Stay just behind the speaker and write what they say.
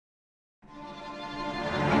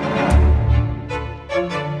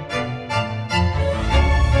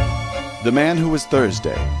The Man Who Was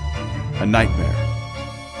Thursday, A Nightmare,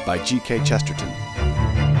 by G.K. Chesterton.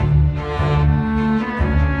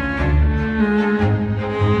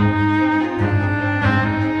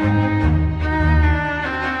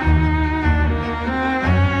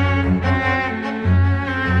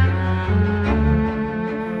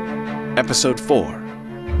 Episode 4,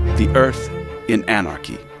 The Earth in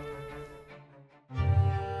Anarchy.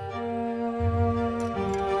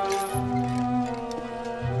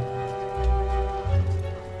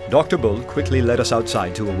 Dr. Bull quickly led us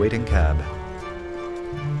outside to a waiting cab.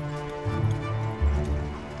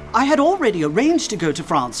 I had already arranged to go to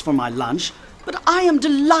France for my lunch, but I am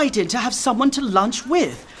delighted to have someone to lunch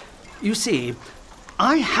with. You see,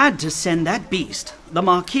 I had to send that beast, the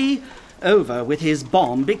Marquis, over with his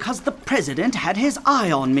bomb because the president had his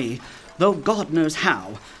eye on me, though God knows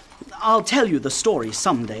how. I'll tell you the story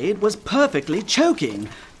someday. It was perfectly choking.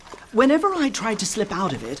 Whenever I tried to slip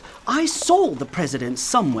out of it, I saw the president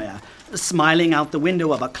somewhere, smiling out the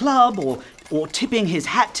window of a club or tipping his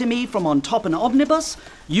hat to me from on top an omnibus.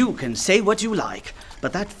 You can say what you like,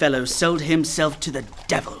 but that fellow sold himself to the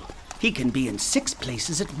devil. He can be in 6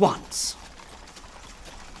 places at once.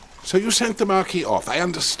 So you sent the Marquis off, I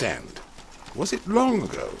understand. Was it long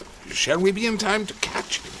ago? Shall we be in time to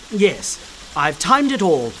catch him? Yes, I've timed it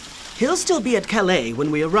all. He'll still be at Calais when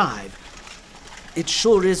we arrive. It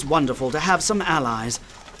sure is wonderful to have some allies.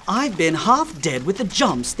 I've been half dead with the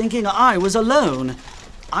jumps thinking I was alone.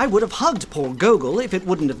 I would have hugged poor Gogol if it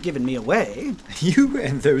wouldn't have given me away. You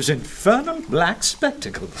and those infernal black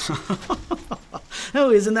spectacles.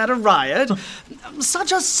 Oh, isn't that a riot?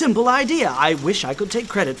 Such a simple idea. I wish I could take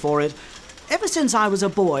credit for it. Ever since I was a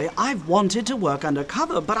boy, I've wanted to work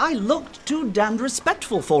undercover, but I looked too damned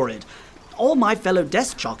respectful for it. All my fellow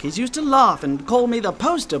desk jockeys used to laugh and call me the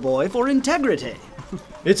poster boy for integrity.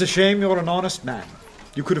 It's a shame you're an honest man.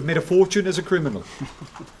 You could have made a fortune as a criminal.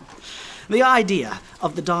 The idea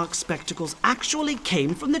of the dark spectacles actually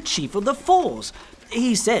came from the chief of the force.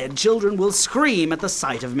 He said children will scream at the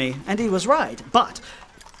sight of me, and he was right. But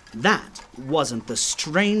that wasn't the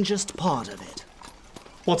strangest part of it.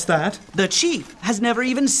 What's that? The chief has never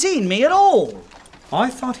even seen me at all. I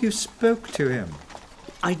thought you spoke to him.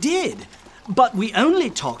 I did, but we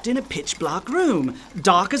only talked in a pitch-black room,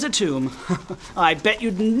 dark as a tomb. I bet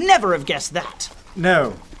you'd never have guessed that.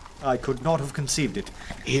 No, I could not have conceived it.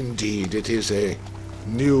 Indeed, it is a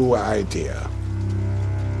new idea.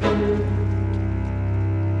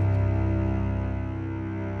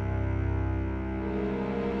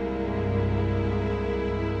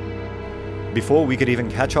 Before we could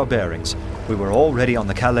even catch our bearings, we were already on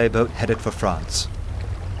the Calais boat headed for France.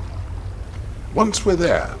 Once we're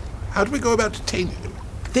there, how do we go about detaining him?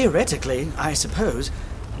 Theoretically, I suppose,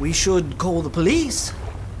 we should call the police.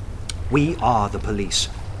 We are the police.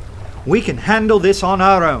 We can handle this on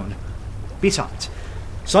our own. Besides,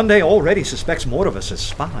 Sunday already suspects more of us as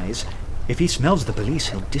spies. If he smells the police,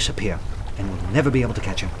 he'll disappear, and we'll never be able to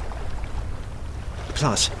catch him.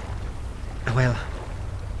 Plus, well,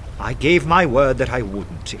 I gave my word that I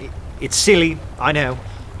wouldn't. It's silly, I know,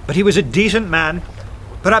 but he was a decent man.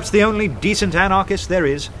 Perhaps the only decent anarchist there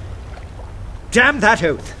is. Damn that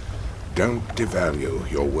oath! Don't devalue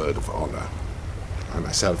your word of honor. I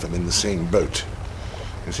myself am in the same boat.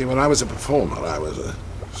 You see, when I was a performer, I was a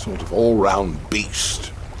sort of all-round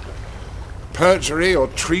beast. Perjury or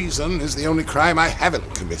treason is the only crime I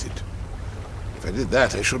haven't committed. If I did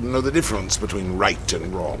that, I shouldn't know the difference between right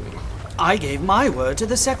and wrong. I gave my word to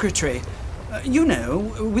the secretary. You know,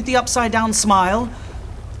 with the upside-down smile.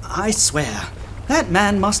 I swear, that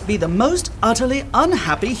man must be the most utterly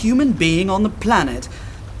unhappy human being on the planet.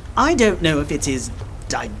 I don't know if it's his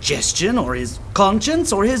digestion or his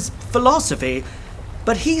conscience or his philosophy,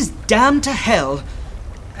 but he's damned to hell.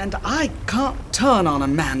 And I can't turn on a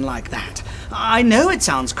man like that. I know it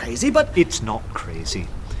sounds crazy, but... It's not crazy.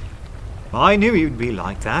 I knew you'd be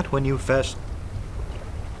like that when you first...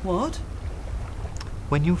 What?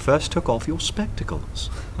 When you first took off your spectacles.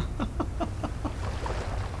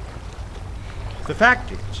 The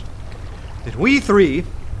fact is that we 3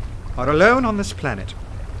 are alone on this planet.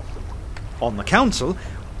 On the council,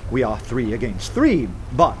 we are 3 against 3,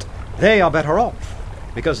 but they are better off,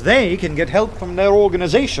 because they can get help from their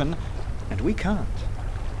organization, and we can't.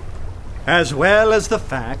 As well as the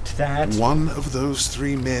fact that... One of those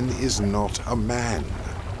 3 men is not a man.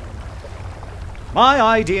 My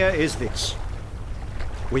idea is this.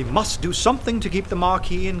 We must do something to keep the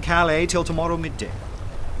Marquis in Calais till tomorrow midday.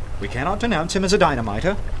 We cannot denounce him as a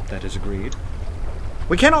dynamiter. That is agreed.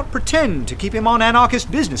 We cannot pretend to keep him on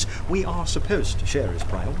anarchist business. We are supposed to share his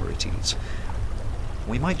priorities.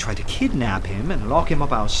 We might try to kidnap him and lock him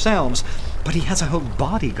up ourselves, but he has a whole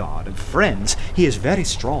bodyguard of friends. He is very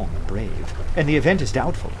strong and brave, and the event is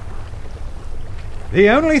doubtful. The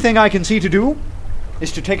only thing I can see to do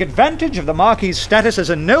is to take advantage of the Marquis's status as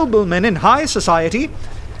a nobleman in high society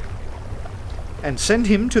and send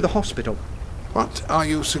him to the hospital. What are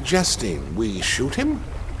you suggesting? We shoot him?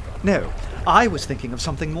 No, I was thinking of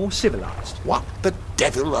something more civilized. What the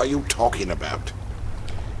devil are you talking about?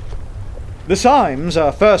 The Symes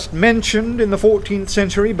are first mentioned in the 14th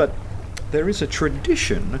century, but there is a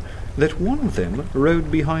tradition that one of them rode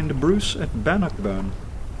behind Bruce at Bannockburn.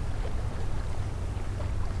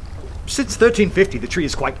 Since 1350, the tree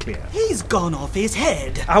is quite clear. He's gone off his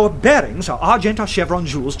head. Our bearings are Argenta chevron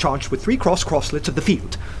jewels charged with 3 crosslets of the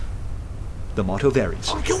field. The motto varies.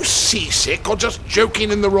 Are you seasick or just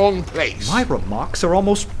joking in the wrong place? My remarks are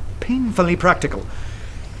almost painfully practical.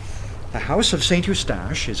 The house of St.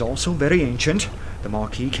 Eustache is also very ancient. The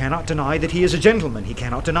Marquis cannot deny that he is a gentleman. He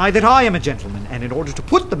cannot deny that I am a gentleman. And in order to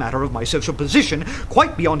put the matter of my social position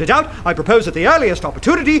quite beyond a doubt, I propose at the earliest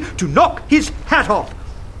opportunity to knock his hat off.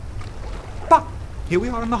 But here we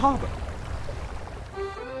are in the harbour.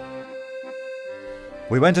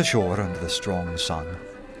 We went ashore under the strong sun.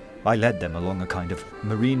 I led them along a kind of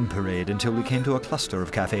marine parade until we came to a cluster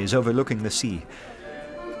of cafes overlooking the sea.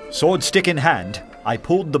 Sword stick in hand, I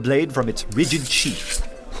pulled the blade from its rigid sheath.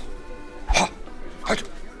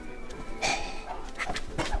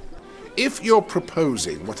 If you're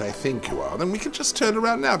proposing what I think you are, then we can just turn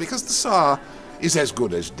around now, because the Tsar is as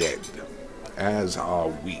good as dead. As are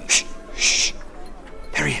we. Shh!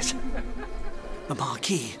 There he is. The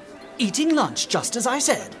Marquis, eating lunch just as I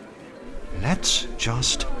said. Let's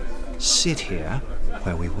just sit here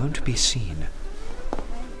where we won't be seen.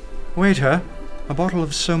 Waiter, a bottle of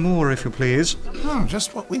Saumur, if you please. Oh,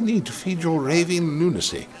 just what we need to feed your raving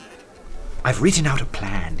lunacy. I've written out a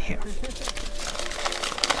plan here.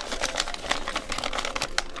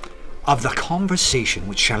 Of the conversation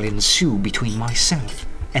which shall ensue between myself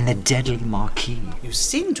and the deadly Marquis. You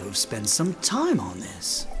seem to have spent some time on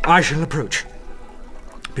this. I shall approach.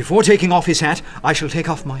 Before taking off his hat, I shall take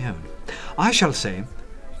off my own. I shall say,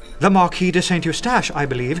 the Marquis de St. Eustache, I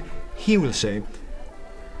believe. He will say,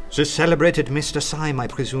 the celebrated Mr. Syme, I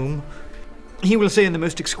presume. He will say in the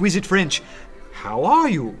most exquisite French, how are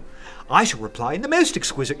you? I shall reply in the most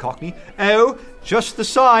exquisite Cockney, oh, just the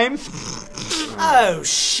Syme. Oh,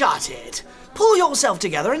 shut it. Pull yourself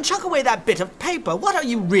together and chuck away that bit of paper. What are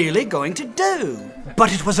you really going to do?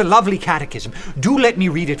 But it was a lovely catechism. Do let me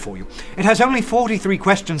read it for you. It has only 43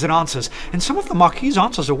 questions and answers, and some of the Marquis's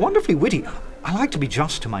answers are wonderfully witty. I like to be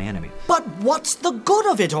just to my enemy. But what's the good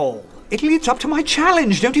of it all? It leads up to my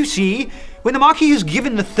challenge, don't you see? When the Marquis has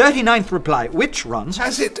given the 39th reply, which runs...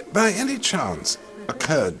 Has it, by any chance,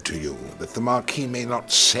 occurred to you that the Marquis may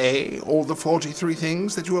not say all the 43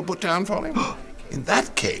 things that you have put down for him? In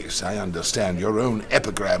that case, I understand your own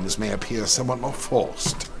epigrams may appear somewhat more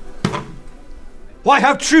forced. Why,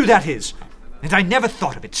 how true that is! And I never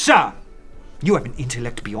thought of it, sir! You have an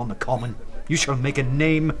intellect beyond the common. You shall make a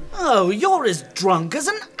name. Oh, you're as drunk as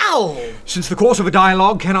an owl! Since the course of a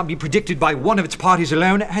dialogue cannot be predicted by one of its parties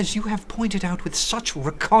alone, as you have pointed out with such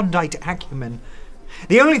recondite acumen,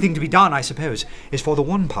 the only thing to be done, I suppose, is for the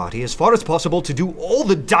one party, as far as possible, to do all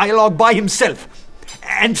the dialogue by himself.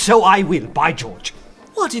 And so I will, by George.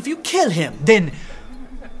 What if you kill him? Then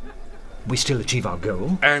we still achieve our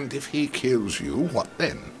goal. And if he kills you, what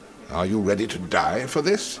then? Are you ready to die for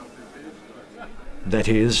this? That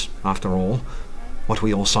is, after all, what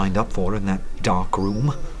we all signed up for in that dark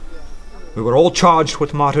room. We were all charged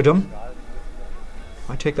with martyrdom.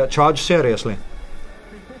 I take that charge seriously.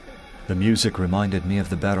 The music reminded me of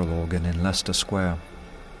the barrel organ in Leicester Square,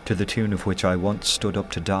 to the tune of which I once stood up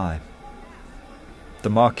to die. The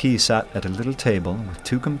Marquis sat at a little table with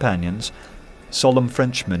 2 companions, solemn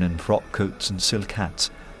Frenchmen in frock coats and silk hats,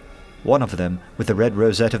 one of them with the red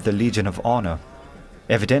rosette of the Legion of Honour,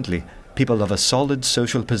 evidently people of a solid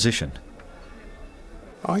social position.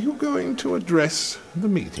 Are you going to address the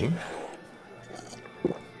meeting?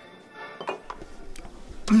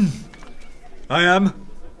 I am.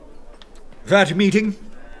 That meeting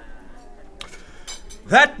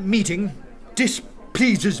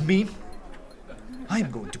displeases me. I am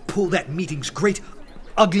going to pull that meeting's great,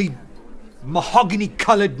 ugly,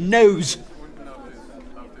 mahogany-coloured nose.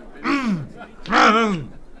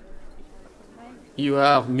 You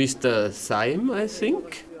are Mr. Syme, I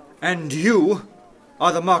think? And you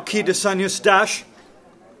are the Marquis de St. Eustache.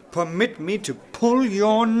 Permit me to pull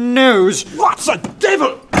your nose. What the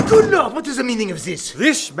devil? Good Lord, what is the meaning of this?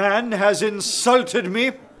 This man has insulted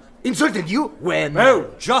me. Insulted you? When?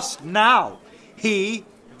 Oh, just now. He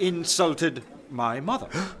insulted my mother.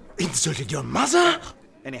 Insulted your mother?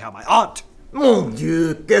 Anyhow, my aunt. Mon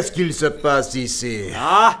Dieu, qu'est-ce qu'il se passe ici?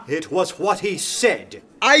 Ah, it was what he said.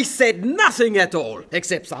 I said nothing at all,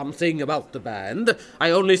 except something about the band. I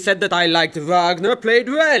only said that I liked Wagner played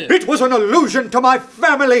well. It was an allusion to my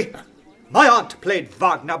family. My aunt played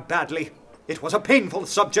Wagner badly. It was a painful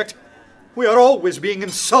subject. We are always being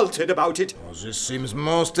insulted about it. Oh, this seems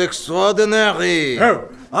most extraordinary. Oh,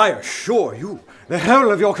 I assure you, the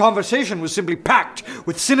whole of your conversation was simply packed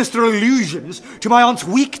with sinister allusions to my aunt's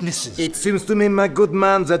weaknesses. It seems to me, my good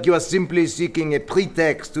man, that you are simply seeking a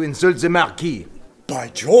pretext to insult the Marquis. By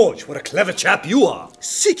George, what a clever chap you are.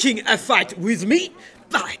 Seeking a fight with me?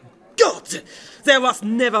 By God! There was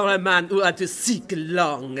never a man who had to seek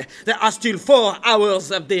long. There are still 4 hours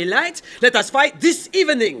of daylight. Let us fight this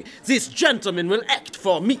evening. This gentleman will act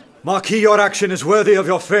for me. Marquis, your action is worthy of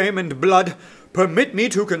your fame and blood. Permit me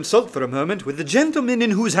to consult for a moment with the gentleman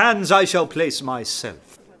in whose hands I shall place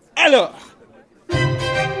myself. Alors,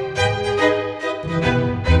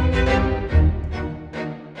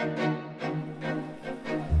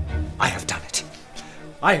 I have done it.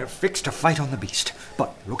 I have fixed a fight on the beast.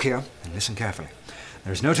 But look here and listen carefully.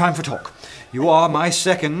 There is no time for talk. You are my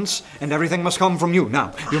seconds, and everything must come from you.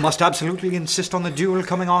 Now, you must absolutely insist on the duel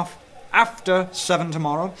coming off after 7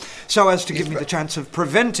 tomorrow, so as to give me the chance of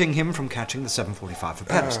preventing him from catching the 7:45 for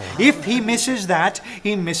Paris. If he misses that,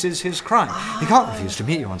 he misses his crime. He can't refuse to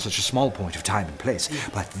meet you on such a small point of time and place.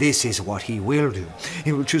 But this is what he will do.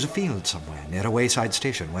 He will choose a field somewhere near a wayside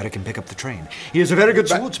station where he can pick up the train. He is a very good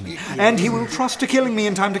swordsman, and he will trust to killing me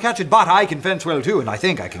in time to catch it. But I can fence well too, and I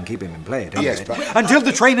think I can keep him in play at any rate. Until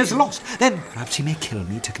the train is lost. Then perhaps he may kill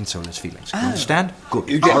me to console his feelings. You understand?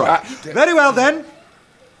 Good. All right. Very well then.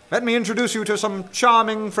 Let me introduce you to some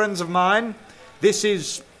charming friends of mine. This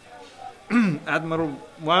is Admiral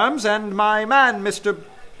Worms and my man, Mr.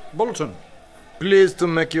 Bolton. Pleased to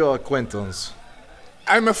make your acquaintance.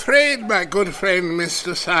 I'm afraid my good friend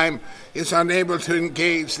Mr. Syme is unable to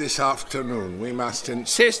engage this afternoon. We must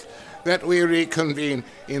insist that we reconvene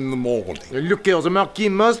in the morning. Look here, the Marquis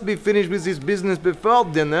must be finished with this business before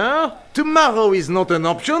dinner. Tomorrow is not an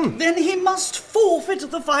option. Then he must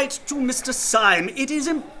forfeit the fight to Mr. Syme. It is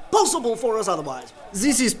impossible for us otherwise.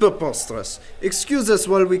 This is preposterous. Excuse us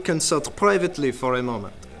while we consult privately for a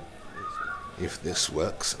moment. If this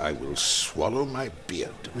works, I will swallow my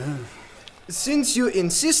beard. Since you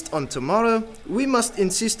insist on tomorrow, we must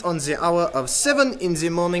insist on the hour of 7 in the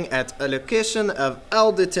morning at a location of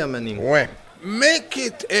our determining. When? Make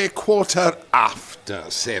it a quarter after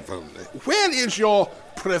 7. Where is your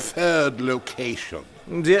preferred location?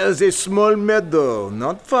 There is a small meadow,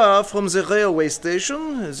 not far from the railway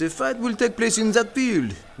station. The fight will take place in that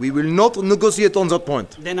field. We will not negotiate on that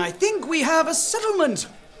point. Then I think we have a settlement.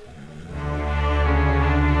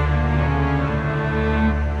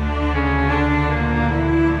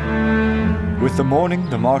 With the morning,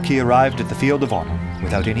 the Marquis arrived at the field of honor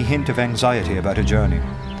without any hint of anxiety about a journey.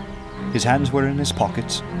 His hands were in his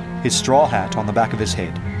pockets, his straw hat on the back of his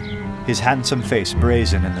head, his handsome face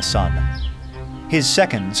brazen in the sun. His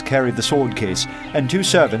seconds carried the sword case, and 2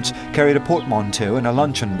 servants carried a portmanteau and a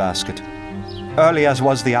luncheon basket. Early as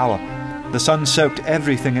was the hour, the sun soaked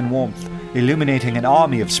everything in warmth, illuminating an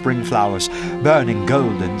army of spring flowers, burning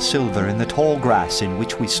gold and silver in the tall grass in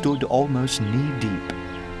which we stood almost knee-deep.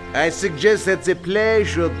 I suggest that the play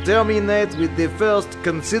should terminate with the first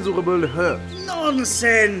considerable hurt.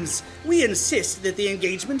 Nonsense! We insist that the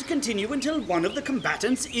engagement continue until one of the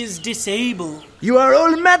combatants is disabled. You are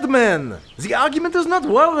all madmen! The argument does not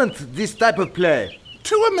warrant this type of play.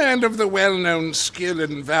 To a man of the well-known skill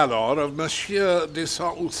and valor of Marquis de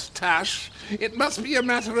St. Eustache, it must be a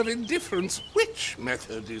matter of indifference which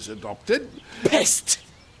method is adopted. peste!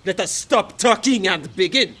 Let us stop talking and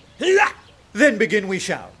begin. Then begin we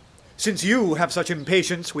shall, since you have such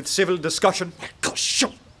impatience with civil discussion.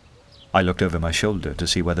 Cochon! I looked over my shoulder to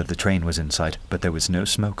see whether the train was in sight, but there was no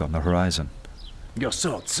smoke on the horizon. Your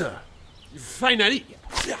sword, sir. Finally!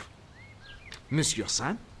 Monsieur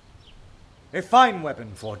St. A fine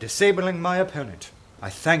weapon for disabling my opponent. I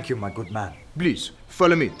thank you, my good man. Please,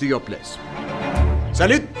 follow me to your place.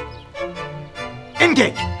 Salute!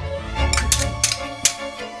 Engage!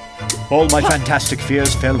 All my fantastic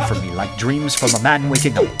fears fell from me like dreams from a man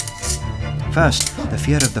waking up. First, the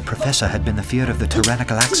fear of the professor had been the fear of the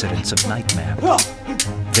tyrannical accidents of nightmare.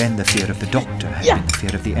 Then the fear of the doctor had been the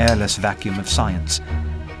fear of the airless vacuum of science.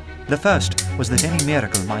 The first was that any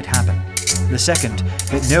miracle might happen. The second,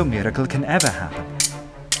 that no miracle can ever happen.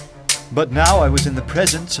 But now I was in the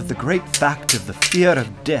presence of the great fact of the fear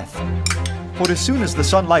of death. For as soon as the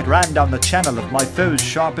sunlight ran down the channel of my foe's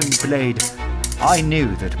sharpened blade, I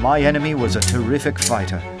knew that my enemy was a terrific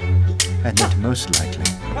fighter, and that most likely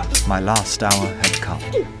my last hour had come.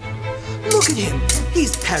 Look at him!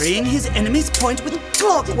 He's parrying his enemy's point with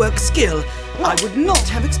clockwork skill. I would not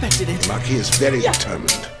have expected it. Marquis is very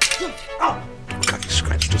determined. Look like he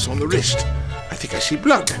scratched us on the wrist. I think I see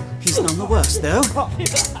blood. He's none the worse, though.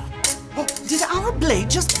 Did our blade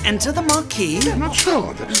just enter the Marquis? I'm not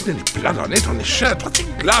sure. There isn't any blood on it, on his shirt. What's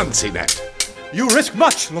he glancing at? You risk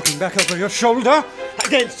much looking back over your shoulder.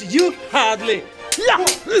 Against you, hardly.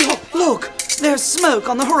 Look, there's smoke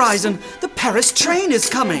on the horizon. The Paris train is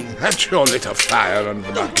coming. That's your lit a fire under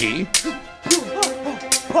the Marquis.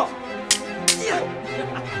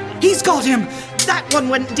 He's got him. That one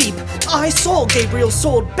went deep. I saw Gabriel's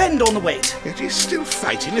sword bend on the weight. Yet he's still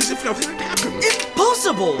fighting as if nothing had happened.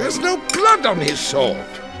 Impossible! There's no blood on his sword.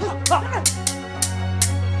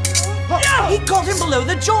 He got him below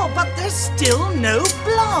the jaw, but there's still no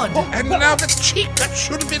blood. And now the cheek, that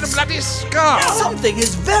should have been a bloody scar. Something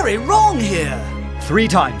is very wrong here. 3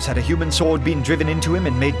 times had a human sword been driven into him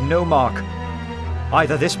and made no mark.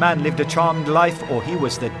 Either this man lived a charmed life, or he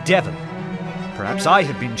was the devil. Perhaps I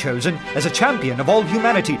have been chosen as a champion of all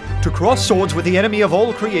humanity to cross swords with the enemy of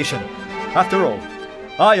all creation. After all,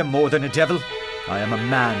 I am more than a devil. I am a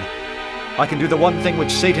man. I can do the one thing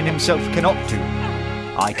which Satan himself cannot do.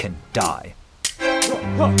 I can die.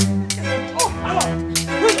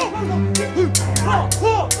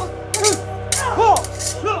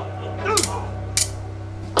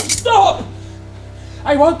 Stop!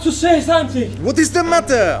 I want to say something. What is the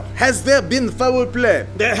matter? Has there been foul play?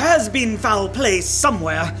 There has been foul play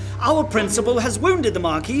somewhere. Our principal has wounded the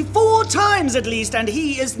Marquis 4 times at least, and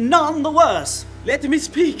he is none the worse. Let me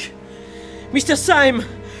speak. Mr. Syme,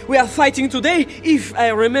 we are fighting today, if I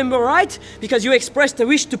remember right, because you expressed a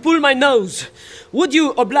wish to pull my nose. Would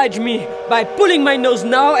you oblige me by pulling my nose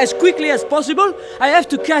now as quickly as possible? I have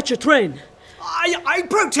to catch a train. I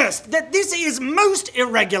protest that this is most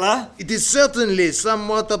irregular. It is certainly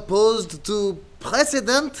somewhat opposed to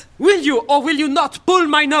precedent. Will you or will you not pull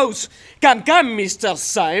my nose? Come, Mr.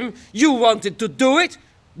 Syme. You wanted to do it?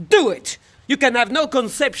 Do it. You can have no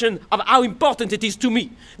conception of how important it is to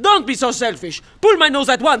me. Don't be so selfish. Pull my nose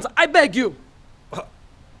at once, I beg you.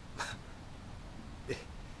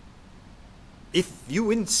 If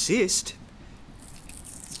you insist.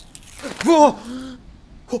 Whoa!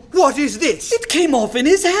 What is this? It came off in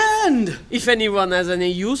his hand. If anyone has any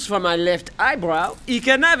use for my left eyebrow, he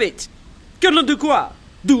can have it. Que l'on de quoi?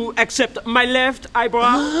 Do accept my left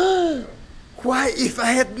eyebrow? Why, if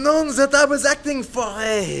I had known that I was acting for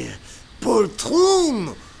a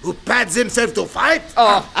poltroon who pads himself to fight.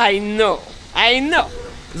 Oh, I know.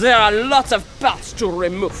 There are lots of parts to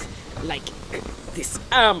remove, like this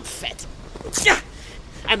arm fat,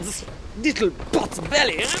 and this little pot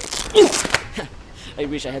belly. I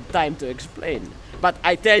wish I had time to explain. But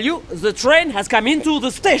I tell you, the train has come into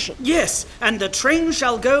the station. Yes, and the train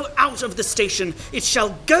shall go out of the station. It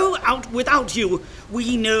shall go out without you.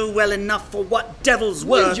 We know well enough for what devil's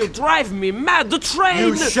work. Will you drive me mad? The train!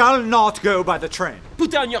 You shall not go by the train.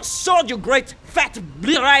 Put down your sword, you great, fat,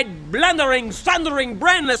 blear-eyed, blundering, thundering,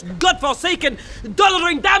 brainless, godforsaken,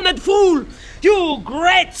 doddering, damned fool! You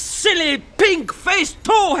great, silly, pink-faced,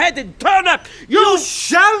 toe-headed turnip! You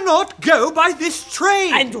shall not go by this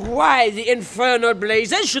train! And why the infernal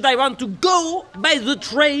blazes should I want to go by the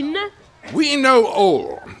train? We know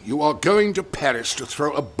all. You are going to Paris to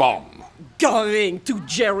throw a bomb. Going to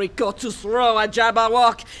Jericho to throw a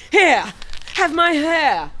Jabberwock. Here, have my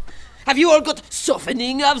hair. Have you all got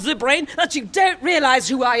softening of the brain that you don't realize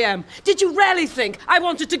who I am? Did you really think I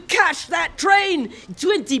wanted to catch that train?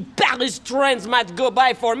 20 Paris trains might go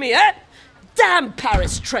by for me, eh? Damn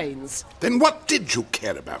Paris trains. Then what did you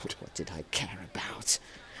care about? What did I care about?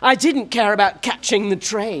 I didn't care about catching the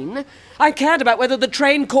train. I cared about whether the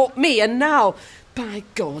train caught me, and now, by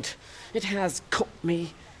God, it has caught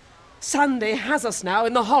me. Sunday has us now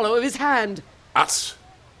in the hollow of his hand. Us?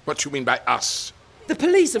 What do you mean by us? The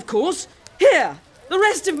police, of course. Here, the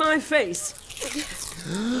rest of my face.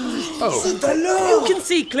 Oh. You can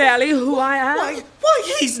see clearly who I am.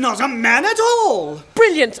 Why, he's not a man at all.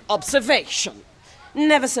 Brilliant observation.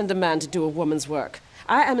 Never send a man to do a woman's work.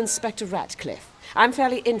 I am Inspector Ratcliffe. I'm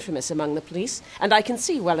fairly infamous among the police, and I can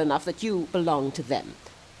see well enough that you belong to them.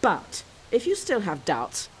 But if you still have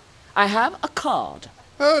doubts, I have a card.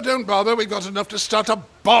 Oh, don't bother. We've got enough to start a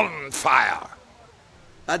bonfire.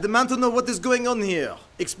 I demand to know what is going on here.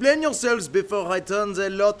 Explain yourselves before I turn the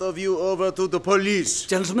lot of you over to the police.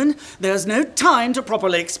 Gentlemen, there's no time to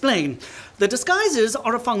properly explain. The disguises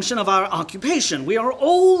are a function of our occupation. We are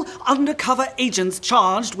all undercover agents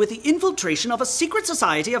charged with the infiltration of a secret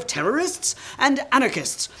society of terrorists and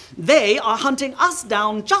anarchists. They are hunting us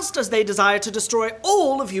down just as they desire to destroy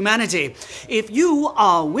all of humanity. If you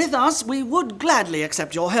are with us, we would gladly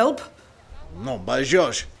accept your help. No, by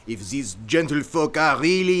George, if these gentlefolk are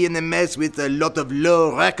really in a mess with a lot of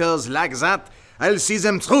low wreckers like that, I'll see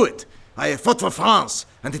them through it. I have fought for France,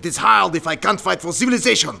 and it is hard if I can't fight for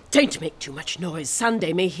civilization. Don't make too much noise.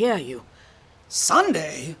 Sunday may hear you.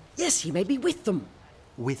 Sunday? Yes, he may be with them.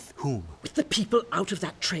 With whom? With the people out of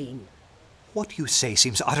that train. What you say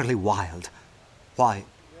seems utterly wild. Why,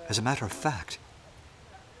 as a matter of fact...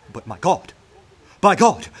 But my God! By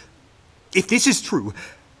God! If this is true,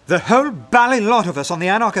 the whole bally lot of us on the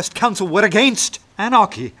Anarchist Council were against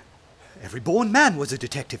anarchy. Every born man was a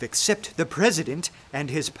detective except the President and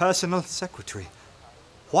his personal secretary.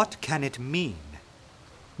 What can it mean?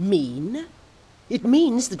 Mean? It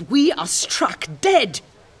means that we are struck dead.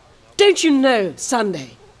 Don't you know,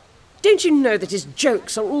 Sunday? Don't you know that his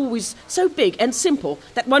jokes are always so big and simple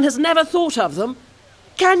that one has never thought of them?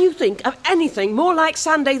 Can you think of anything more like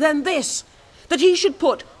Sunday than this? That he should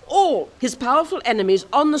put all his powerful enemies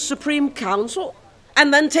on the Supreme Council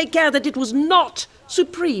and then take care that it was not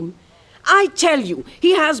supreme? I tell you,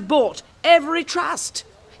 he has bought every trust.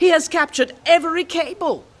 He has captured every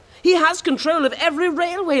cable. He has control of every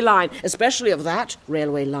railway line, especially of that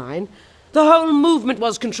railway line. The whole movement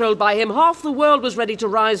was controlled by him. Half the world was ready to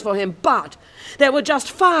rise for him, but there were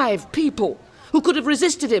just 5 people who could have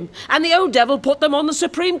resisted him, and the old devil put them on the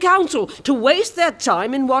Supreme Council to waste their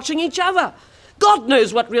time in watching each other. God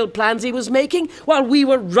knows what real plans he was making, while we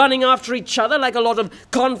were running after each other like a lot of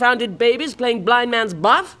confounded babies playing blind man's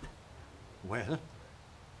buff. Well?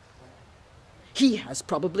 He has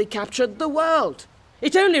probably captured the world.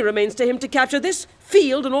 It only remains to him to capture this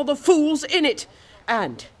field and all the fools in it.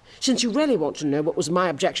 And, since you really want to know what was my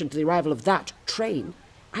objection to the arrival of that train,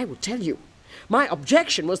 I will tell you. My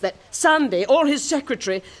objection was that Sunday or his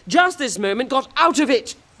secretary, just this moment, got out of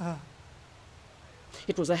it.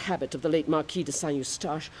 It was a habit of the late Marquis de St.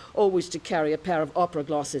 Eustache always to carry a pair of opera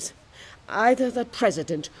glasses. Either the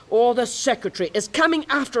President or the Secretary is coming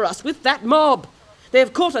after us with that mob. They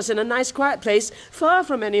have caught us in a nice quiet place, far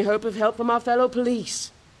from any hope of help from our fellow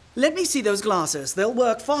police. Let me see those glasses. They'll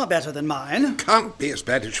work far better than mine. Can't be as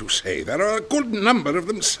bad as you say. There are a good number of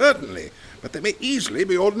them, certainly. But they may easily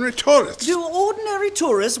be ordinary tourists. Do ordinary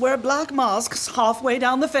tourists wear black masks halfway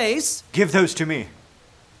down the face? Give those to me.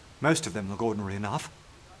 Most of them look ordinary enough.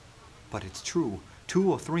 But it's true.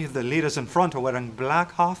 2 or 3 of the leaders in front are wearing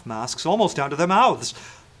black half masks almost down to their mouths.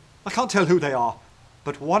 I can't tell who they are,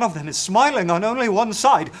 but one of them is smiling on only one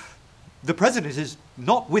side. The President is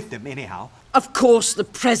not with them anyhow. Of course the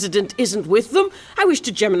President isn't with them. I wish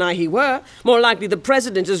to Gemini he were. More likely the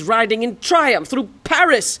President is riding in triumph through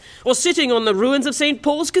Paris or sitting on the ruins of St.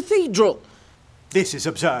 Paul's Cathedral. This is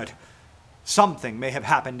absurd. Something may have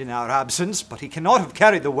happened in our absence, but he cannot have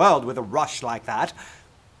carried the world with a rush like that.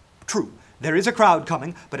 True, there is a crowd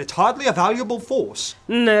coming, but it's hardly a valuable force.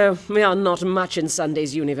 No, we are not much in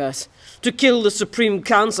Sunday's universe. To kill the Supreme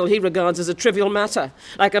Council he regards as a trivial matter,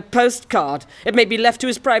 like a postcard. It may be left to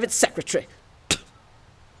his private secretary.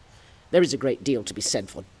 There is a great deal to be said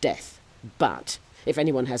for death, but if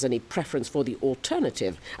anyone has any preference for the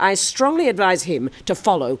alternative, I strongly advise him to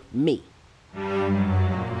follow me.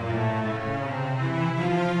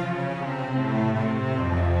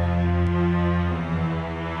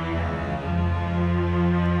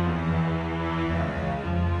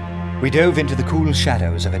 We dove into the cool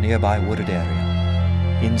shadows of a nearby wooded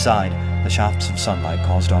area. Inside, the shafts of sunlight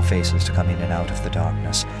caused our faces to come in and out of the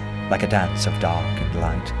darkness, like a dance of dark and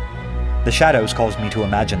light. The shadows caused me to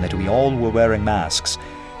imagine that we all were wearing masks.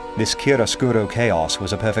 This chiaroscuro chaos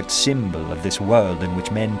was a perfect symbol of this world in which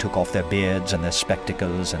men took off their beards and their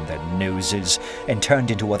spectacles and their noses and turned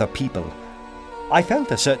into other people. I felt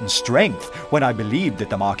a certain strength when I believed that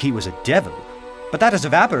the Marquis was a devil, but that has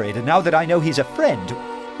evaporated now that I know he's a friend.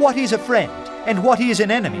 What is a friend, and what is an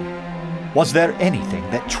enemy? Was there anything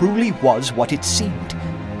that truly was what it seemed?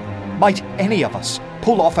 Might any of us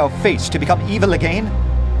pull off our face to become evil again?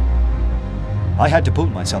 I had to pull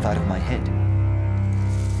myself out of my head.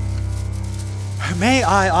 May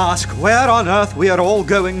I ask where on earth we are all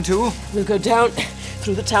going to? We'll go down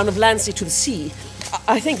through the town of Lancy to the sea.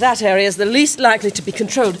 I think that area is the least likely to be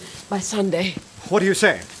controlled by Sunday. What are you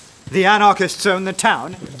saying? The anarchists own the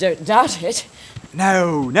town? Don't doubt it.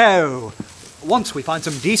 No. Once we find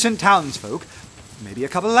some decent townsfolk, maybe a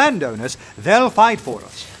couple landowners. They'll fight for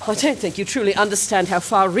us. I don't think you truly understand how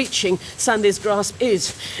far-reaching Sunday's grasp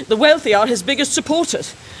is. The wealthy are his biggest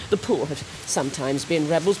supporters. The poor have sometimes been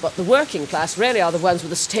rebels, but the working class really are the ones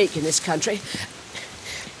with a stake in this country.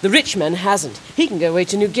 The rich man hasn't. He can go away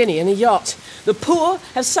to New Guinea in a yacht. The poor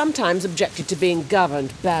have sometimes objected to being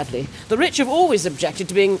governed badly. The rich have always objected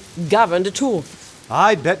to being governed at all.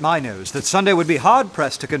 I'd bet my nose that Sunday would be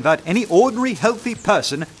hard-pressed to convert any ordinary, healthy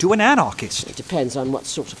person to an anarchist. It depends on what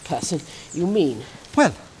sort of person you mean.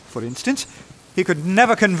 Well, for instance, he could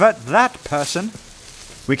never convert that person.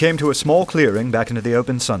 We came to a small clearing back into the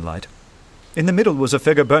open sunlight. In the middle was a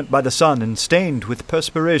figure burnt by the sun and stained with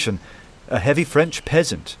perspiration, a heavy French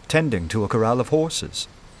peasant tending to a corral of horses.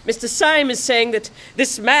 Mr. Syme is saying that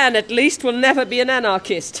this man, at least, will never be an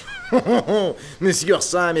anarchist. Monsieur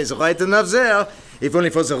Syme is right enough there, if only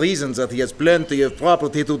for the reason that he has plenty of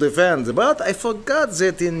property to defend. But I forgot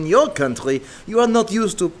that in your country, you are not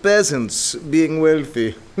used to peasants being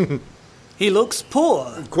wealthy. He looks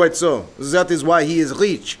poor. Quite so. That is why he is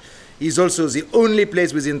rich. He's also the only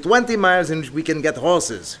place within 20 miles in which we can get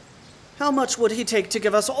horses. How much would he take to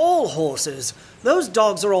give us all horses? Those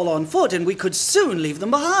dogs are all on foot, and we could soon leave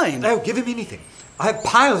them behind. Oh, give him anything. I have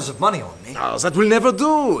piles of money on me. Oh, that will never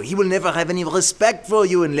do. He will never have any respect for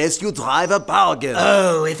you unless you drive a bargain.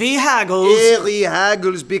 Oh, if he haggles... He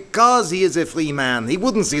haggles because he is a free man. He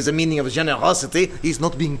wouldn't see the meaning of generosity. He's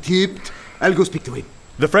not being tipped. I'll go speak to him.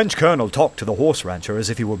 The French colonel talked to the horse rancher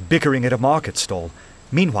as if he were bickering at a market stall.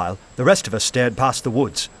 Meanwhile, the rest of us stared past the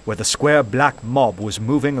woods, where the square black mob was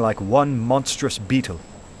moving like one monstrous beetle.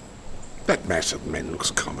 That mass of men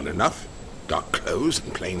looks common enough. Dark clothes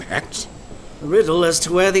and plain hats. The riddle as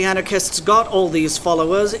to where the anarchists got all these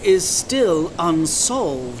followers is still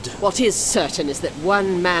unsolved. What is certain is that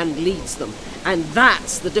one man leads them, and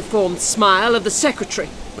that's the deformed smile of the secretary.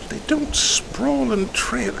 But they don't sprawl and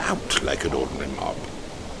trail out like an ordinary mob.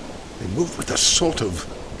 They move with a sort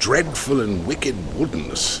of dreadful and wicked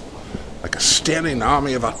woodenness, like a staring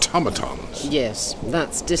army of automatons. Yes,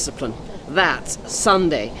 that's discipline. That's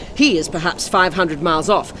Sunday. He is perhaps 500 miles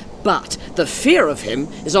off, but the fear of him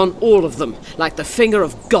is on all of them, like the finger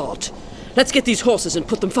of God. Let's get these horses and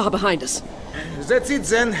put them far behind us. That's it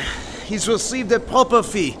then. He's received a proper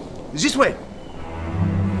fee. This way.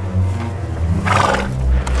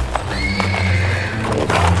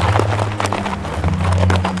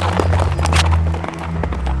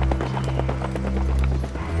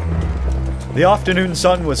 The afternoon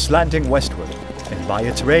sun was slanting westward, and by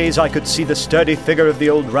its rays I could see the sturdy figure of the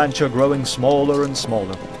old rancher growing smaller and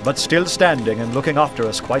smaller, but still standing and looking after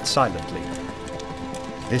us quite silently.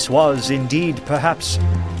 This was, indeed, perhaps,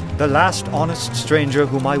 the last honest stranger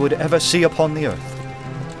whom I would ever see upon the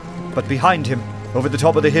earth. But behind him, over the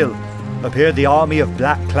top of the hill, appeared the army of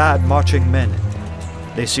black-clad marching men.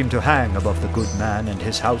 They seemed to hang above the good man and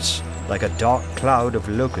his house like a dark cloud of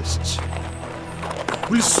locusts.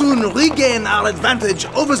 We'll soon regain our advantage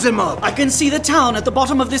over the mob. I can see the town at the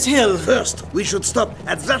bottom of this hill. First, we should stop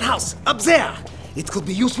at that house, up there. It could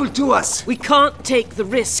be useful to us. We can't take the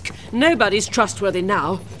risk. Nobody's trustworthy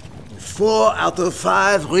now. 4 out of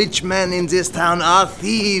 5 rich men in this town are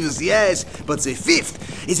thieves, yes. But the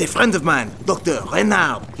 5th is a friend of mine, Dr.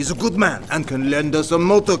 Renard. He's a good man and can lend us a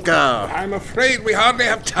motor car. I'm afraid we hardly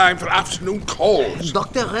have time for afternoon calls.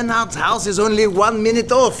 Dr. Renard's house is only 1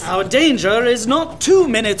 minute off. Our danger is not 2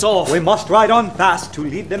 minutes off. We must ride on fast to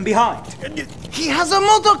leave them behind. He has a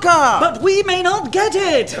motor car. But we may not get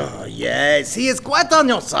it. Oh, yes, he is quite on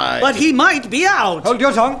your side. But he might be out. Hold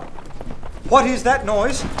your tongue. What is that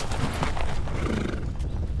noise?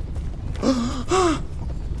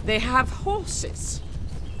 They have horses.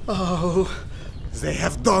 Oh, they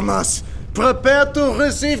have done us. Prepare to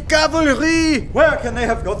receive cavalry. Where can they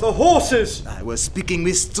have got the horses? I was speaking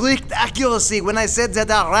with strict accuracy when I said that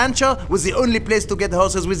our rancho was the only place to get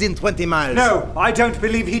horses within 20 miles. No, I don't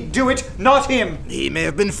believe he'd do it. Not him. He may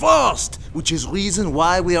have been forced, which is reason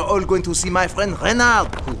why we are all going to see my friend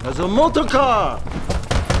Renard, who has a motor car.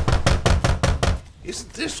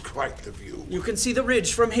 Isn't this quite the view? You can see the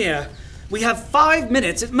ridge from here. We have 5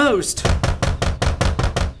 minutes at most.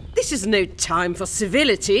 This is no time for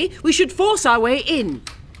civility. We should force our way in.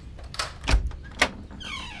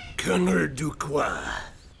 Colonel Ducroix.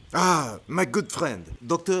 Ah, my good friend,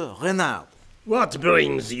 Dr. Renard. What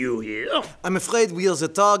brings you here? I'm afraid we are the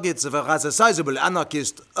targets of a rather sizable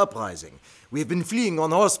anarchist uprising. We have been fleeing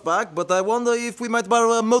on horseback, but I wonder if we might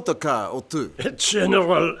borrow a motor car or two. A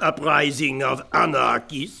general uprising of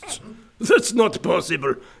anarchists? That's not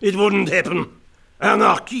possible. It wouldn't happen.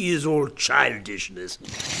 Anarchy is all childishness.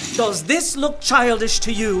 Does this look childish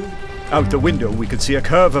to you? Out the window, we could see a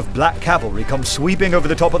curve of black cavalry come sweeping over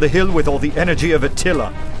the top of the hill with all the energy of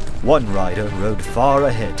Attila. One rider rode far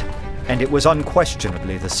ahead, and it was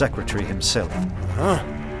unquestionably the secretary himself.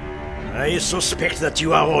 I suspect that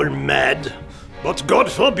you are all mad, but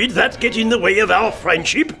God forbid that get in the way of our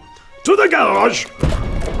friendship. To the garage!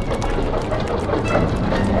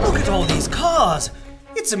 Look at all these cars.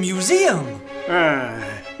 It's a museum.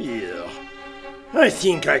 Here. I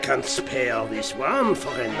think I can spare this one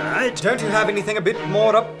for a night. Don't you have anything a bit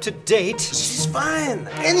more up to date? This is fine.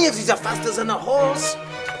 Any of these are faster than a horse.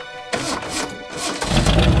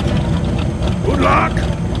 Good luck!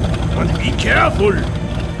 And be careful!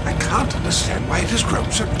 I can't understand why it has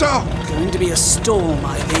grown so dark. Going to be a storm,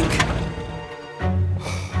 I think.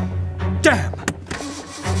 Damn!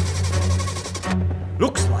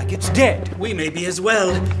 Looks like it's dead. We may be as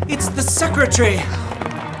well. It's the secretary.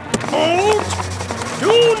 Hold! Do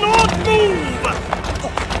not move!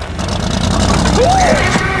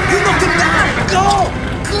 You knocked him down! Go!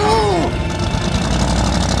 Go!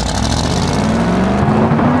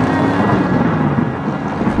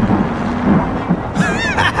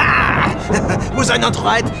 Was I not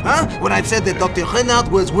right, huh? When I said that Dr. Renard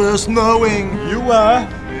was worth knowing. You were.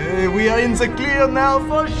 We are in the clear now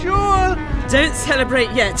for sure. Don't celebrate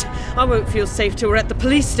yet. I won't feel safe till we're at the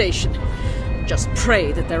police station. Just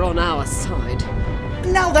pray that they're on our side.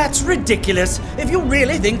 Now that's ridiculous. If you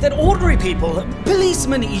really think that ordinary people,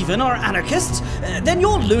 policemen even, are anarchists, then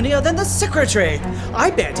you're loonier than the secretary. I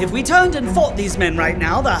bet if we turned and fought these men right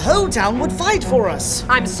now, the whole town would fight for us.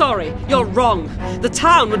 I'm sorry, you're wrong. The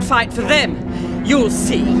town would fight for them. You'll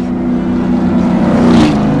see.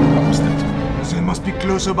 What was that? They must be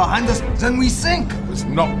closer behind us than we think. It was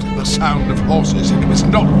not the sound of horses, and it was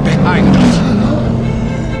not behind us.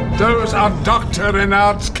 Those are Dr.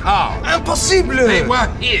 Renard's cars. Impossible! They were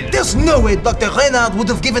his. There's no way Dr. Renard would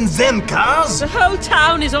have given them cars. The whole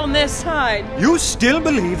town is on their side. You still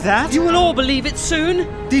believe that? You will all believe it soon.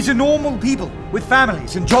 These are normal people with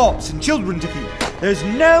families and jobs and children to feed. There's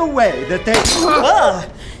no way that they...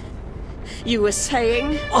 You were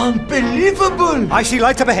saying? Unbelievable! I see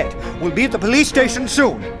lights up ahead. We'll be at the police station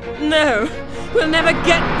soon. No, we'll never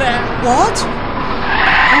get there. What?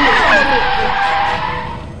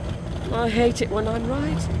 I hate it when I'm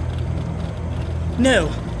right. No,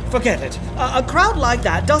 forget it. A crowd like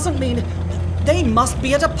that doesn't mean... They must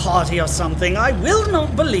be at a party or something. I will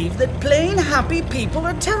not believe that plain happy people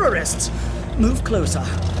are terrorists. Move closer.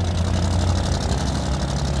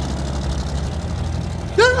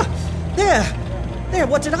 There,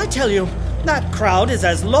 what did I tell you? That crowd is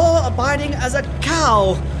as law-abiding as a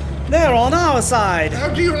cow. They're on our side. How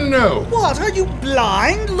do you know? What, are you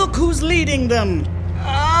blind? Look who's leading them.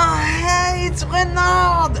 Hey, it's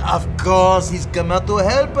Renard! Of course, he's come out to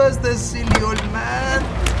help us, the silly old man.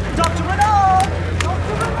 Dr. Renard!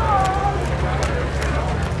 Dr. Renard!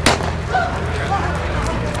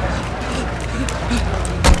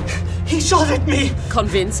 He shot at me!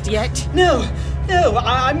 Convinced yet? No,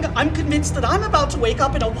 I'm convinced that I'm about to wake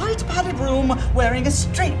up in a white padded room wearing a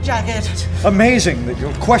straitjacket. Amazing that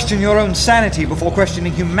you'll question your own sanity before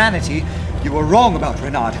questioning humanity. You were wrong about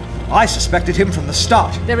Renard. I suspected him from the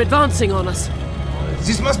start. They're advancing on us.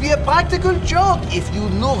 This must be a practical joke. If you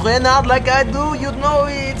know Renard like I do, you'd know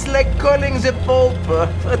it's like calling the Pope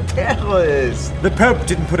a terrorist. The Pope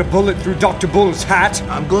didn't put a bullet through Dr. Bull's hat.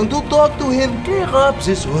 I'm going to talk to him, clear up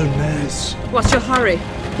this whole mess. What's your hurry?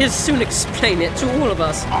 He'll soon explain it to all of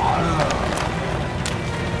us.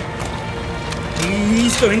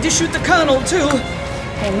 He's going to shoot the Colonel, too.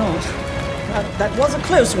 Or not. That was a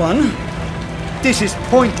close one. This is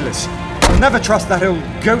pointless. I'll never trust that old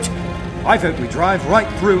goat. I vote we drive right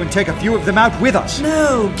through and take a few of them out with us.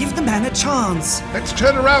 No, give the man a chance. Let's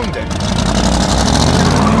turn around then.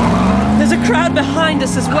 There's a crowd behind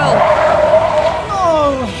us as well.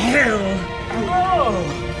 Oh, hell.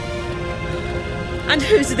 And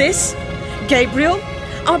who's this? Gabriel?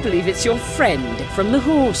 I believe it's your friend from the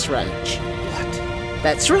horse ranch. What?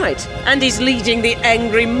 That's right. And he's leading the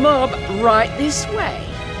angry mob right this way.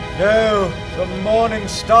 No, the morning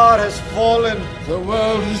star has fallen. The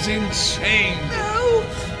world is insane. No,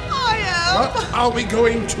 I am. What are we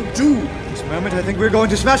going to do? At this moment, I think we're going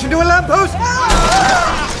to smash into a lamppost.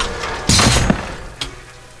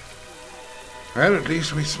 Well, at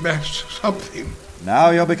least we smashed something.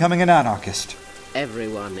 Now you're becoming an anarchist.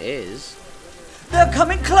 Everyone is. They're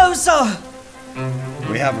coming closer.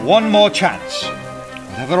 We have one more chance.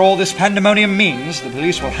 Whatever all this pandemonium means, the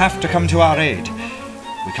police will have to come to our aid.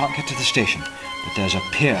 We can't get to the station, but there's a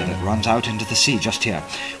pier that runs out into the sea just here,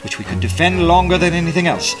 which we could defend longer than anything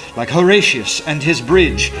else, like Horatius and his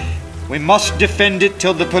bridge. We must defend it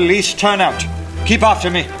till the police turn out. Keep after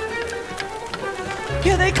me.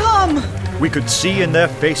 Here they come! We could see in their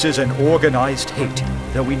faces an organized hate,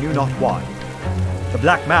 though we knew not why. The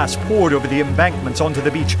black mass poured over the embankments onto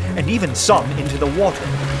the beach, and even some into the water.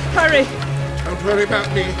 Hurry! Don't worry about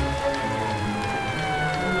me.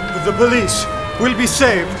 The police will be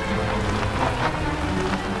saved.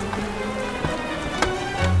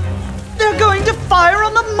 They're going to fire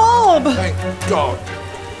on the mob! Thank God.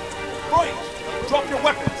 Boys, drop your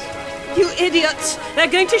weapons. You idiots! They're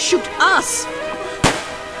going to shoot us!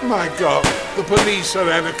 My God, the police are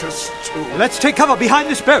anarchists too. Let's take cover behind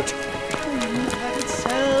this boat.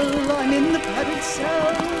 I'm in the padded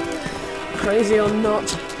cell. Crazy or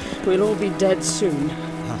not, we'll all be dead soon.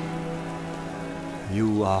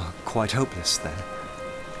 You are quite hopeless, then.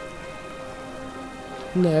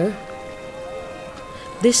 No.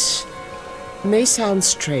 This may sound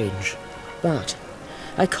strange, but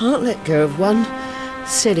I can't let go of one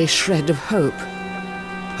silly shred of hope.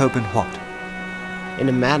 Hope in what? In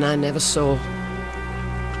a man I never saw.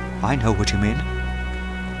 I know what you mean.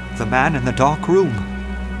 The man in the dark room.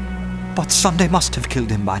 But Sunday must have killed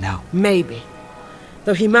him by now. Maybe.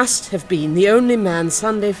 Though he must have been the only man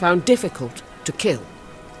Sunday found difficult to kill.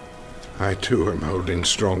 I too am holding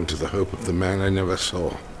strong to the hope of the man I never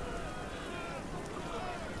saw.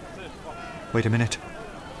 Wait a minute.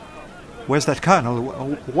 Where's that colonel?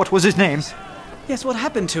 What was his name? Yes, what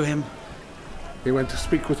happened to him? He went to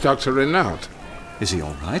speak with Dr. Renaud. Is he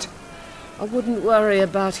all right? I wouldn't worry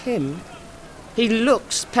about him. He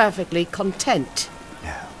looks perfectly content.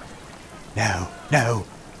 No.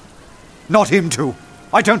 Not him too.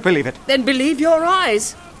 I don't believe it. Then believe your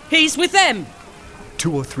eyes. He's with them.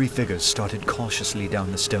 2 or 3 figures started cautiously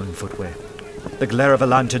down the stone footway. The glare of a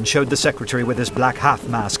lantern showed the secretary with his black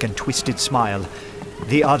half-mask and twisted smile.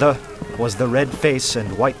 The other was the red face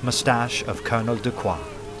and white moustache of Colonel de Croix.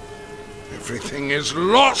 Everything is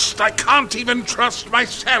lost. I can't even trust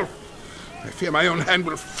myself. I fear my own hand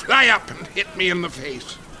will fly up and hit me in the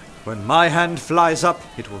face. When my hand flies up,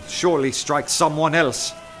 it will surely strike someone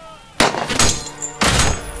else.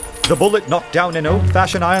 The bullet knocked down an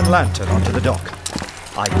old-fashioned iron lantern onto the dock.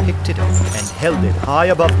 I picked it up and held it high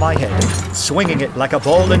above my head, swinging it like a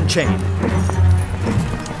ball and chain.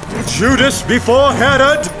 Judas before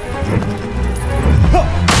Herod!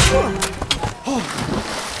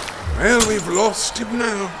 Well, we've lost him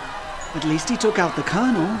now. At least he took out the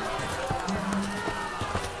colonel.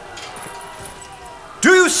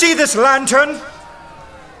 Do you see this lantern?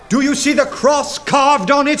 Do you see the cross carved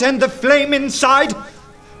on it and the flame inside?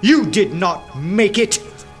 You did not make it.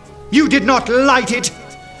 You did not light it.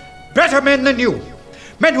 Better men than you,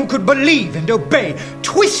 men who could believe and obey,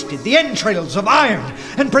 twisted the entrails of iron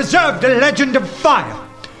and preserved a legend of fire.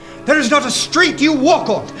 There is not a street you walk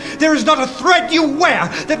on, there is not a thread you wear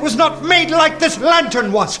that was not made like this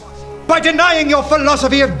lantern was. By denying your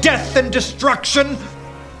philosophy of death and destruction,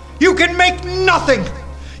 you can make nothing.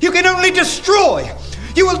 You can only destroy.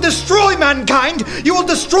 You will destroy mankind. You will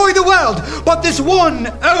destroy the world. But this one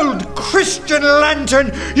old Christian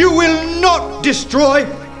lantern you will not destroy.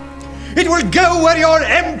 It will go where your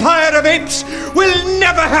empire of apes will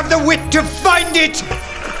never have the wit to find it.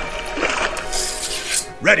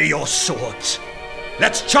 Ready your swords.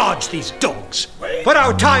 Let's charge these dogs. Wait. For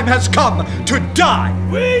our time has come to die.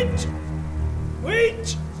 Wait!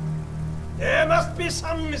 There must be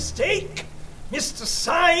some mistake. Mr.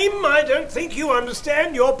 Syme, I don't think you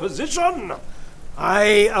understand your position.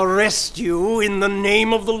 I arrest you in the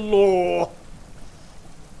name of the law.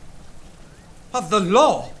 Of the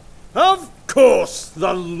law? Of course,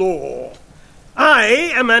 the law.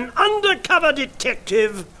 I am an undercover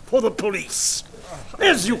detective for the police.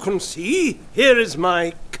 As you can see, here is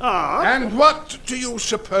my card. And what do you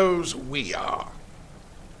suppose we are?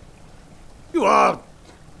 You are,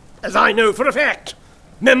 as I know for a fact,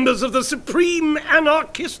 members of the Supreme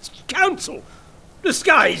Anarchist Council.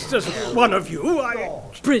 Disguised as one of you,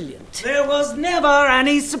 Brilliant. There was never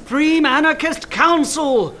any Supreme Anarchist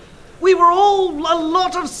Council. We were all a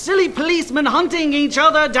lot of silly policemen hunting each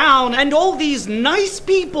other down, and all these nice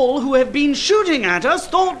people who have been shooting at us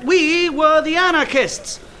thought we were the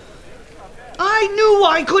anarchists. I knew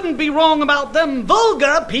I couldn't be wrong about them.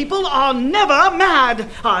 Vulgar people are never mad.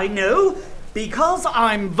 I know, because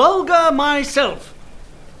I'm vulgar myself.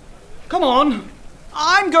 Come on.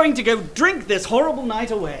 I'm going to go drink this horrible night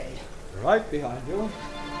away. Right behind you.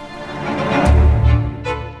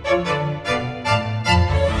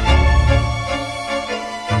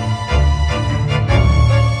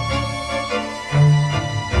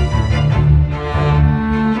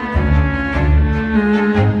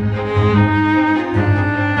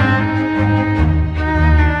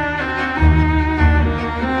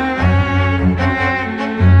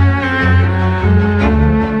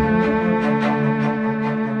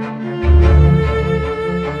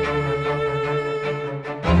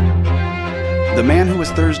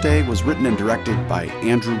 Was Thursday was written and directed by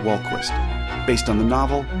Andrew Walquist, based on the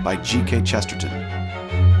novel by G.K. Chesterton.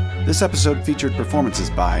 This episode featured performances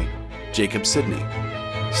by Jacob Sidney,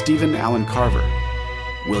 Stephen Allen Carver,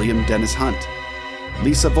 William Dennis Hunt,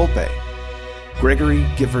 Lisa Volpe, Gregory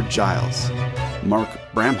Gifford Giles, Mark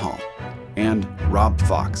Bramhall, and Rob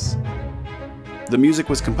Fox. The music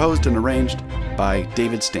was composed and arranged by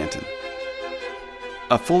David Stanton.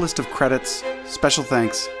 A full list of credits, special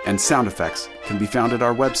thanks, and sound effects can be found at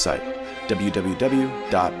our website,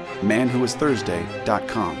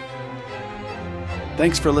 www.manwhowasthursday.com.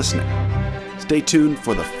 Thanks for listening. Stay tuned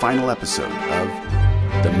for the final episode of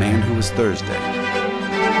The Man Who Was Thursday.